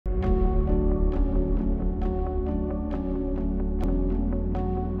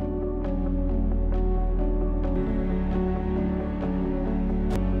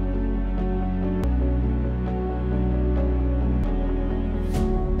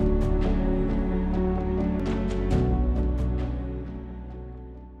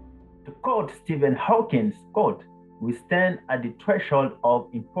quote Stephen Hawking's quote, "We stand at the threshold of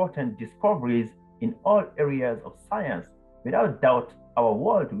important discoveries in all areas of science. Without doubt, our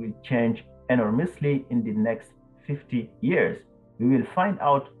world will change enormously in the next 50 years. We will find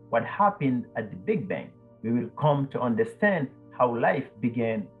out what happened at the Big Bang. We will come to understand how life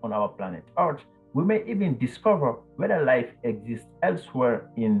began on our planet Earth. We may even discover whether life exists elsewhere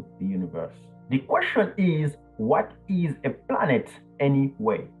in the universe." The question is, what is a planet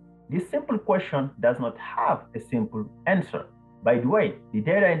anyway? This simple question does not have a simple answer. By the way, the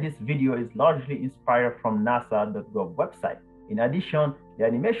data in this video is largely inspired from NASA.gov website. In addition, the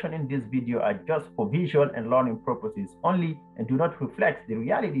animation in this video are just for visual and learning purposes only and do not reflect the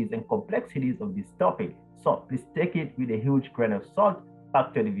realities and complexities of this topic. So please take it with a huge grain of salt.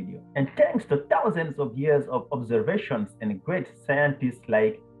 Back to the video. And thanks to thousands of years of observations and great scientists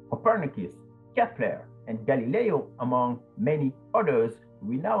like Copernicus, Kepler, and Galileo, among many others,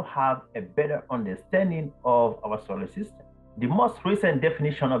 we now have a better understanding of our solar system. The most recent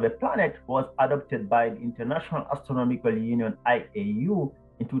definition of a planet was adopted by the International Astronomical Union (IAU)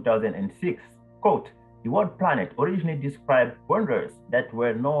 in 2006. Quote, "The word planet originally described wonders that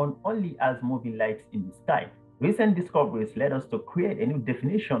were known only as moving lights in the sky. Recent discoveries led us to create a new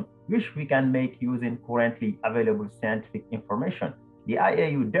definition which we can make using currently available scientific information. The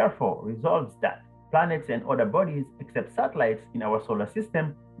IAU therefore resolves that planets and other bodies except satellites in our solar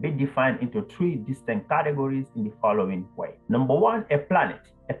system be defined into three distinct categories in the following way. Number one, a planet.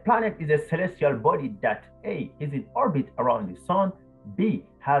 A planet is a celestial body that A, is in orbit around the sun, B,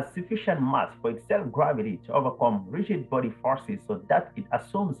 has sufficient mass for its self-gravity to overcome rigid body forces so that it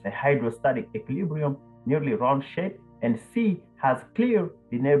assumes a hydrostatic equilibrium nearly round shape, and C, has cleared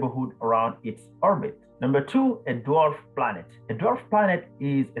the neighborhood around its orbit. Number two, a dwarf planet. A dwarf planet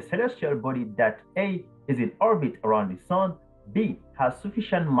is a celestial body that A, is in orbit around the sun, B, has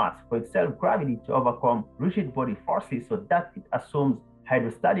sufficient mass for its self-gravity to overcome rigid body forces so that it assumes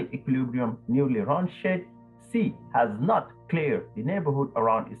hydrostatic equilibrium nearly round shape, C, has not cleared the neighborhood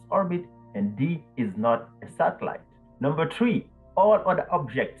around its orbit, and D, is not a satellite. Number three, all other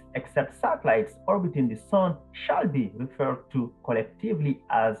objects except satellites orbiting the sun shall be referred to collectively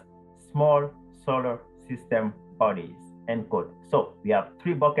as small solar system bodies, end quote. So we have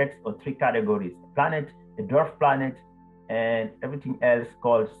three buckets or three categories: a planet, a dwarf planet, and everything else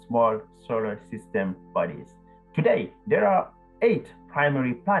called small solar system bodies. Today, there are 8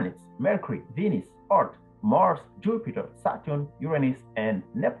 primary planets: Mercury, Venus, Earth, Mars, Jupiter, Saturn, Uranus, and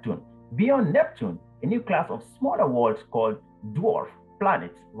Neptune. Beyond Neptune, a new class of smaller worlds called dwarf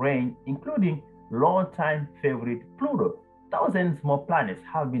planets reign, including longtime favorite Pluto. Thousands more planets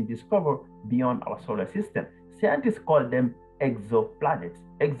have been discovered beyond our solar system. Scientists call them exoplanets.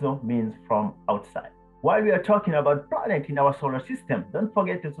 Exo means from outside. While we are talking about planets in our solar system, don't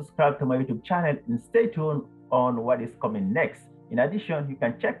forget to subscribe to my YouTube channel and stay tuned on what is coming next. In addition, you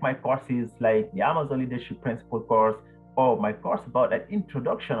can check my courses like the Amazon Leadership Principle course or my course about an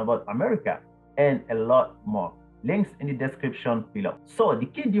introduction about America and a lot more. Links in the description below. So the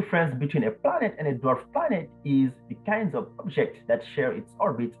key difference between a planet and a dwarf planet is the kinds of objects that share its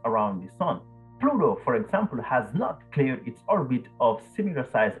orbit around the sun. Pluto, for example, has not cleared its orbit of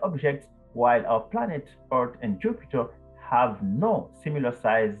similar-sized objects, while our planet Earth and Jupiter have no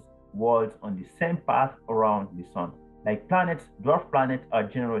similar-sized worlds on the same path around the sun. Like planets, dwarf planets are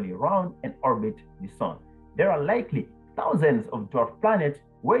generally round and orbit the sun. There are likely thousands of dwarf planets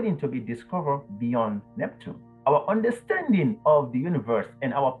waiting to be discovered beyond Neptune. Our understanding of the universe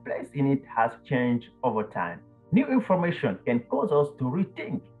and our place in it has changed over time. New information can cause us to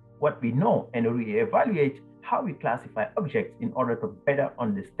rethink what we know and reevaluate how we classify objects in order to better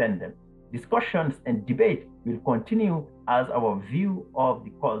understand them. Discussions and debate will continue as our view of the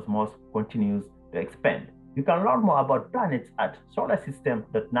cosmos continues to expand. You can learn more about planets at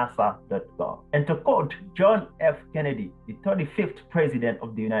solarsystem.nasa.gov. And to quote John F. Kennedy, the 35th President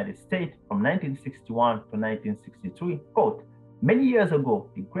of the United States from 1961 to 1963, quote, "Many years ago,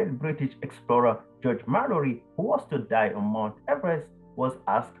 the great British explorer George Mallory, who was to die on Mount Everest, was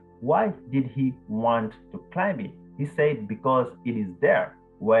asked why did he want to climb it. He said, because it is there.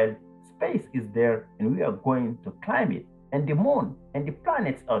 Well, space is there and we are going to climb it. And the moon and the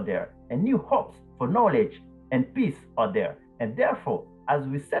planets are there, and new hopes for knowledge and peace are there. And therefore, as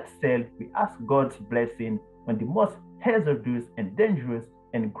we set sail, we ask God's blessing on the most hazardous and dangerous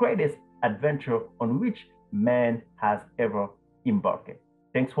and greatest adventure on which man has ever embarked."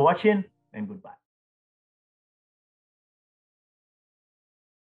 Thanks for watching and goodbye.